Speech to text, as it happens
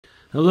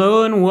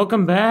Hello and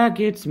welcome back.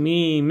 It's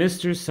me,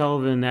 Mr.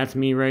 Sullivan. That's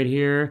me right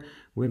here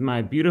with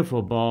my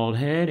beautiful bald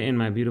head and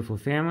my beautiful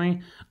family.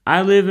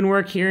 I live and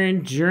work here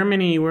in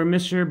Germany where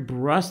Mr.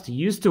 Brust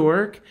used to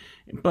work,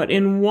 but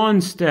in one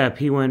step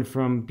he went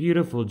from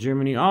beautiful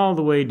Germany all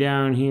the way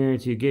down here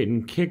to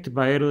getting kicked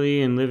by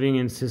Italy and living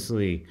in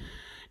Sicily.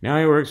 Now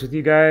he works with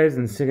you guys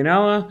in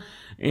Sigonella,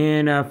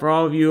 and for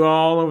all of you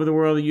all over the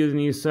world using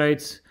these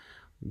sites,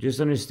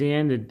 just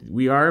understand that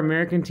we are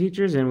American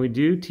teachers and we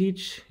do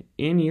teach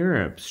in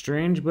Europe.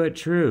 Strange but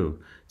true.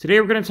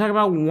 Today we're going to talk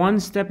about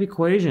one-step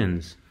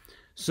equations.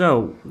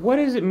 So, what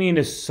does it mean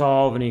to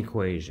solve an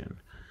equation?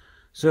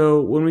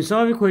 So, when we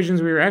solve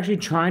equations, we are actually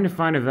trying to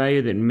find a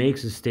value that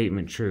makes a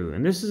statement true.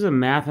 And this is a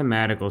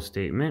mathematical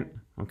statement,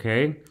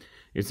 okay?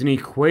 It's an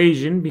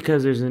equation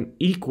because there's an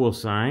equal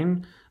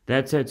sign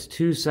that sets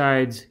two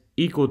sides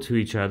equal to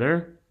each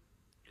other.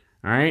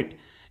 All right?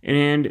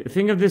 And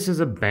think of this as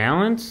a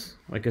balance,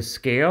 like a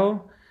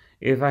scale.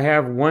 If I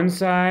have one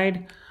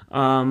side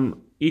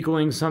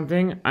equaling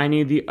something, I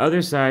need the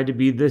other side to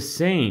be the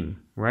same,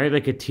 right?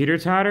 Like a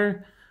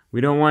teeter-totter. We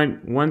don't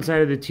want one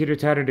side of the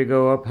teeter-totter to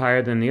go up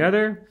higher than the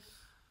other.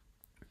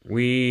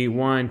 We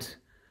want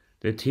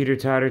the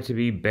teeter-totter to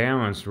be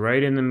balanced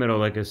right in the middle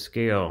like a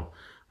scale,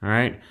 all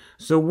right?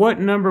 So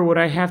what number would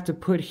I have to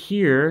put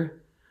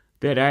here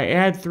that I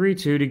add 3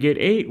 to get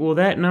 8? Well,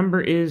 that number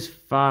is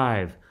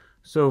 5.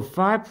 So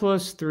 5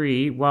 plus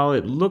 3, while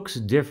it looks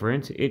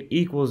different, it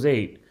equals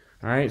 8.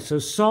 All right, so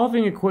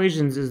solving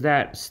equations is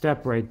that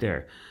step right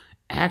there.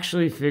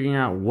 Actually figuring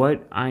out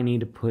what I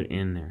need to put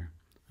in there.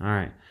 All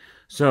right,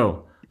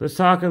 so let's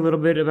talk a little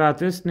bit about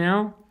this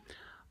now.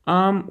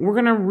 We're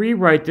going to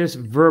rewrite this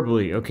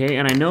verbally, okay?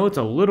 And I know it's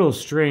a little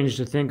strange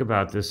to think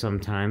about this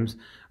sometimes,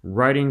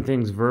 writing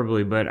things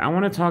verbally, but I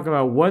want to talk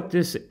about what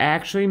this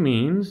actually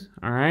means,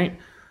 all right?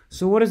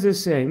 So what is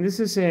this saying? This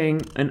is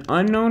saying an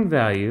unknown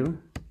value.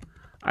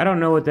 I don't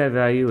know what that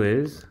value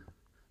is.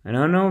 An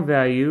unknown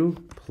value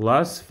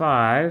plus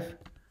 5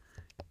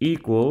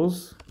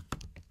 equals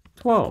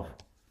 12.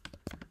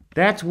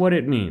 That's what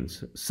it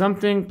means.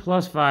 Something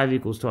plus 5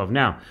 equals 12.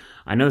 Now,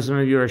 I know some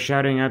of you are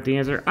shouting out the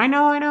answer. I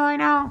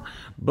know.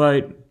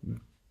 But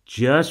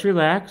just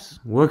relax.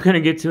 We're going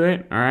to get to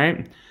it, all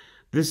right?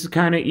 This is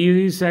kind of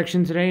easy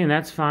section today, and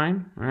that's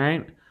fine, all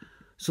right?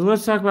 So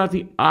let's talk about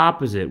the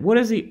opposite. What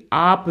is the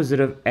opposite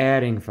of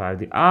adding 5?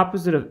 The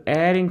opposite of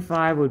adding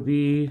 5 would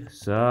be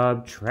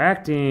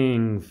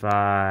subtracting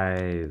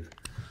 5.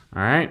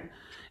 All right?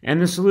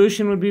 And the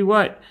solution would be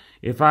what?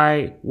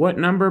 What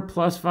number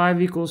plus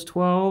 5 equals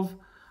 12?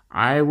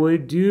 I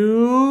would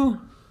do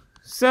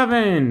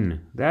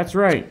 7. That's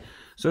right.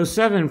 So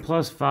 7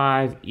 plus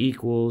 5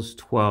 equals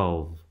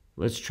 12.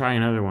 Let's try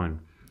another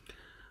one.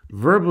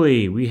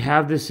 Verbally, we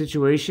have this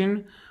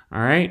situation,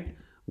 all right?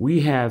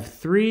 We have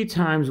 3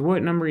 times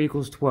what number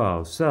equals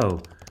 12?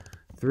 So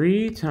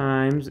 3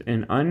 times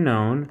an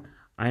unknown.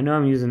 I know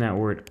I'm using that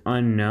word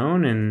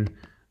unknown, and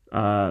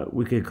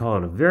we could call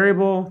it a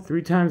variable.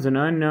 3 times an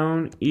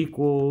unknown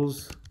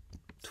equals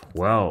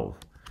 12.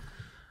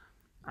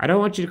 I don't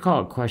want you to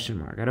call it question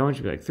mark. I don't want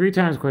you to be like 3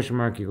 times question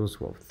mark equals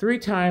 12. 3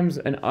 times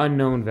an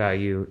unknown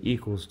value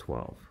equals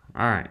 12.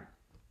 All right.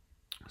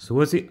 So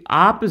what's the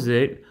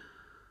opposite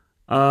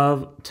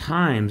of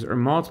times or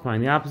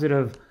multiplying? The opposite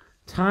of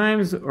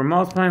times or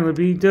multiplying would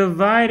be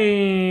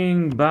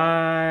dividing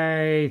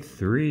by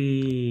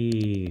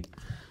 3.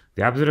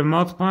 The opposite of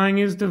multiplying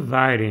is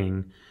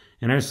dividing.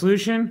 And our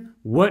solution,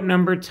 what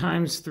number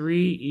times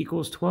 3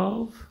 equals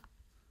 12?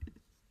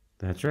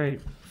 That's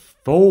right.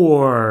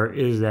 4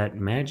 is that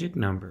magic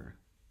number.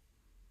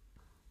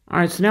 All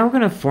right, so now we're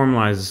going to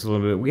formalize this a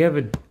little bit. We have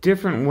a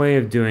different way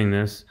of doing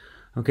this.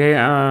 Okay,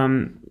 a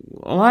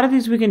lot of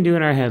these we can do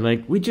in our head.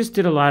 Like, we just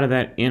did a lot of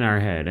that in our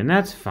head, and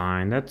that's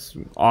fine. That's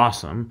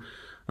awesome.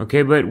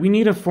 Okay, but we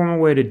need a formal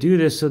way to do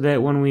this so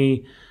that when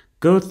we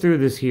go through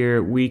this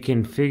here, we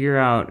can figure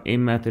out a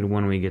method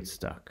when we get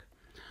stuck.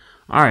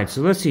 All right,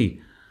 so let's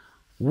see.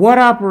 What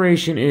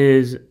operation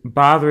is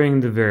bothering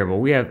the variable?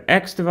 We have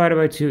x divided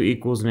by 2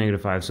 equals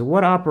 -5. So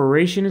what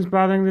operation is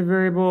bothering the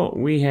variable?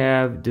 We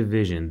have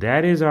division.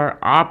 That is our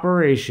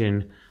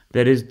operation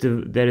that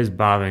is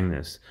bothering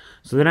this.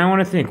 So then I want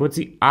to think, what's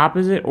the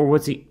opposite or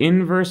what's the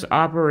inverse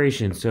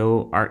operation?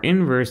 So our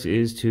inverse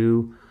is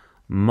to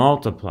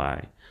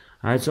multiply.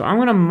 All right, so I'm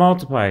going to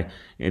multiply.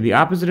 The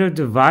opposite of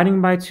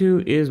dividing by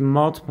 2 is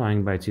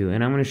multiplying by 2.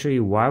 And I'm going to show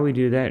you why we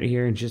do that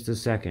here in just a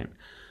second.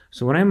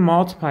 So when I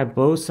multiply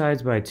both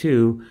sides by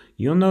 2,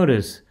 you'll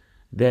notice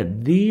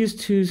that these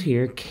 2's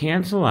here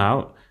cancel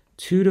out.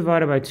 2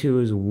 divided by 2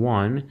 is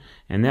 1,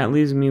 and that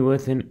leaves me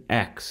with an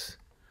x.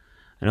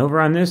 And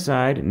over on this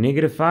side,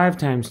 -5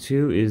 times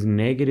 2 is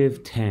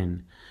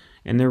 -10.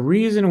 And the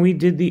reason we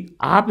did the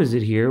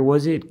opposite here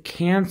was it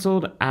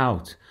canceled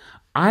out.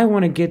 I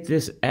want to get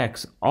this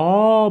x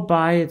all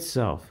by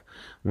itself.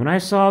 When I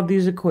solve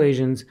these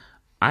equations,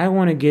 I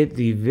want to get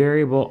the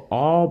variable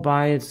all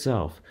by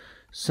itself.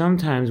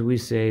 Sometimes we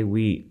say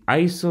we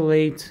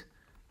isolate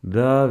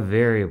the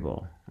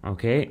variable,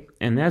 okay?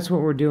 And that's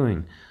what we're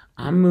doing.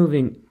 I'm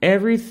moving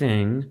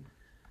everything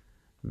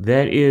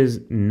that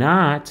is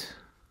not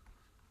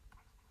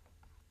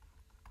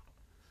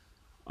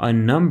a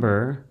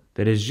number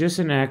that is just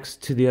an x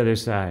to the other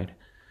side.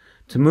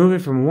 To move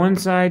it from one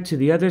side to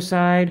the other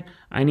side,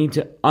 I need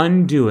to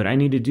undo it. I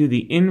need to do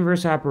the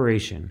inverse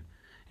operation.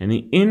 And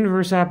the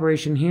inverse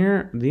operation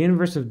here, the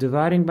inverse of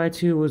dividing by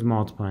 2 was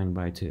multiplying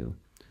by 2.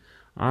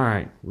 All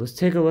right, let's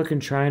take a look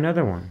and try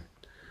another one.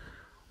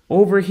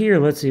 Over here,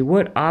 let's see,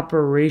 what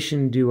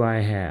operation do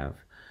I have?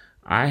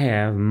 I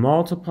have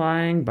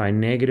multiplying by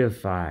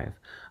 -5.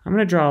 I'm going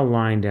to draw a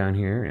line down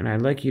here, and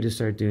I'd like you to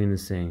start doing the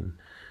same.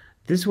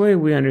 This way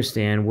we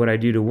understand what I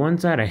do to one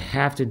side, I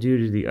have to do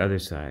to the other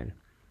side.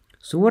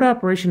 So what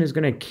operation is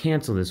going to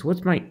cancel this?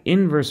 What's my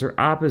inverse or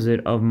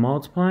opposite of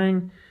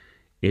multiplying?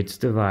 It's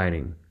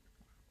dividing.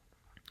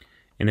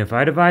 And if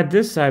I divide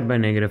this side by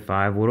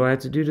 -5, what do I have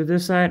to do to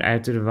this side? I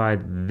have to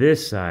divide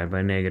this side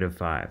by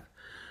 -5.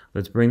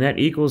 Let's bring that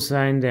equal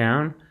sign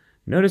down.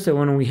 Notice that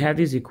when we have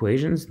these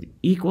equations, the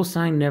equal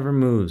sign never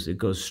moves. It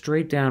goes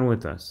straight down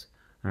with us.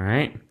 All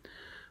right?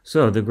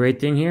 So the great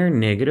thing here,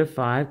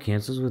 -5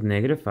 cancels with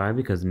 -5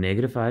 because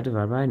 -5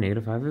 divided by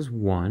 -5 is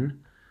 1.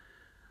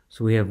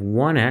 So we have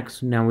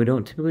 1x. Now we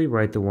don't typically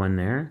write the 1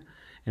 there.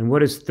 And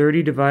what is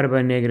 30 divided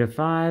by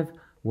 -5?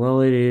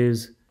 Well, it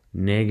is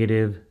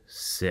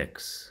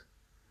 -6.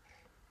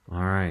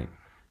 All right.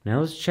 Now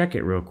let's check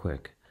it real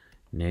quick.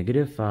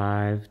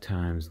 -5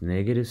 times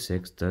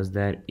 -6, does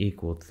that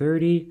equal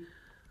 30?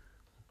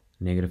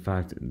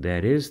 -5,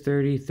 that is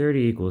 30.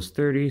 30 equals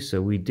 30,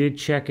 so we did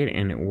check it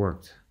and it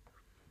worked.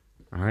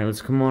 All right,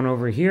 let's come on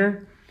over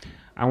here.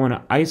 I want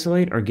to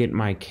isolate or get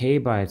my k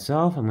by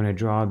itself. I'm going to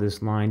draw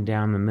this line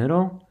down the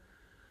middle.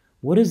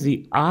 What is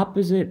the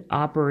opposite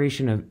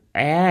operation of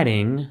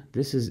adding?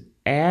 This is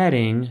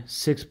adding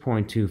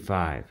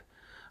 6.25.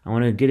 I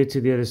want to get it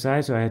to the other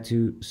side, so I have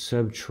to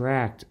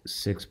subtract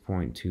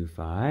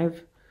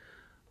 6.25.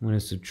 I'm going to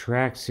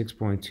subtract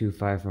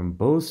 6.25 from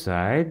both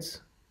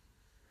sides.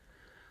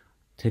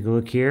 Take a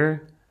look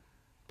here.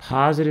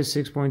 Positive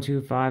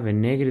 6.25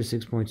 and negative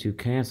 6.2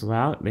 cancel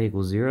out. They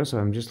equal 0, so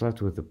I'm just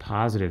left with the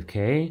positive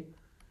k.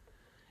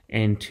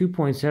 And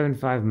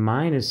 2.75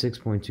 minus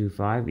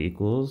 6.25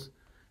 equals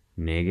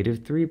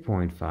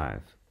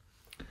 -3.5.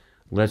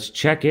 Let's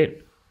check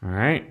it. All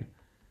right.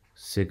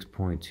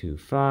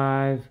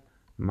 6.25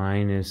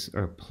 minus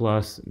or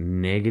plus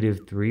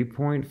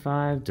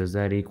 -3.5. Does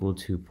that equal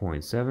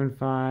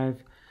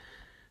 2.75?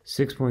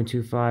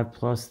 6.25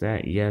 plus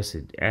that. Yes,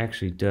 it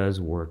actually does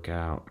work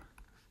out.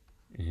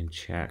 And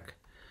check.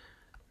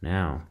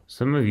 Now,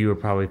 some of you are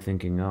probably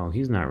thinking, oh,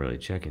 he's not really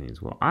checking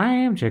these. Well, I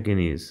am checking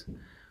these.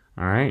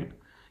 All right.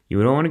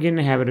 You don't want to get in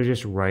the habit of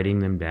just writing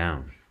them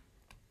down.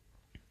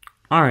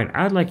 All right.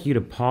 I'd like you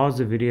to pause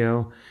the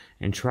video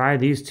and try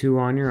these two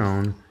on your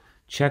own.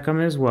 Check them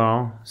as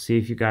well. See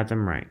if you got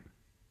them right.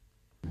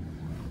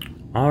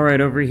 All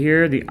right. Over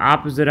here, the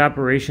opposite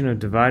operation of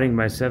dividing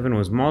by 7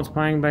 was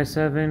multiplying by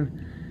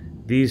 7.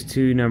 These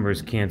two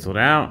numbers canceled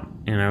out,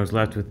 and I was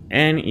left with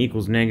n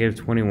equals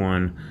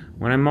 -21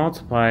 when I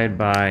multiplied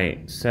by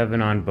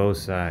 7 on both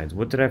sides.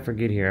 What did I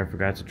forget here? I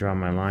forgot to draw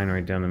my line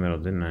right down the middle,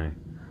 didn't I?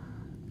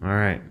 All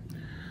right.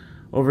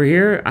 Over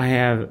here, I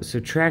have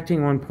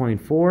subtracting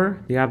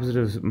 1.4. The opposite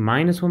of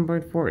minus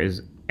 1.4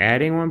 is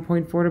adding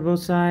 1.4 to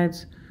both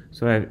sides.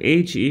 So I have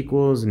h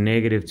equals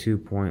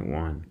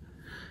 -2.1.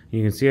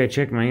 You can see I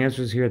checked my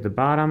answers here at the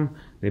bottom.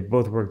 They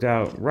both worked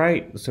out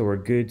right, so we're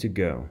good to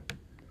go.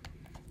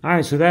 All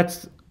right, so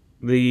that's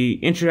the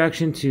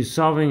introduction to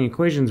solving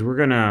equations. We're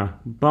going to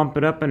bump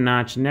it up a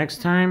notch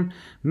next time.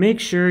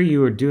 Make sure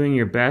you are doing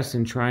your best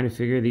and trying to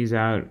figure these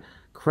out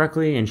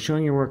correctly and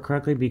showing your work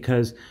correctly,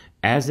 because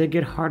as they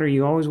get harder,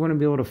 you always want to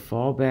be able to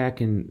fall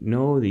back and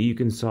know that you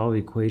can solve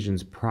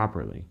equations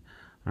properly.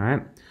 All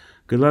right,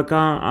 good luck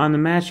on the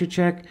master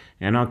check,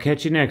 and I'll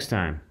catch you next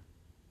time.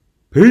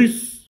 Peace.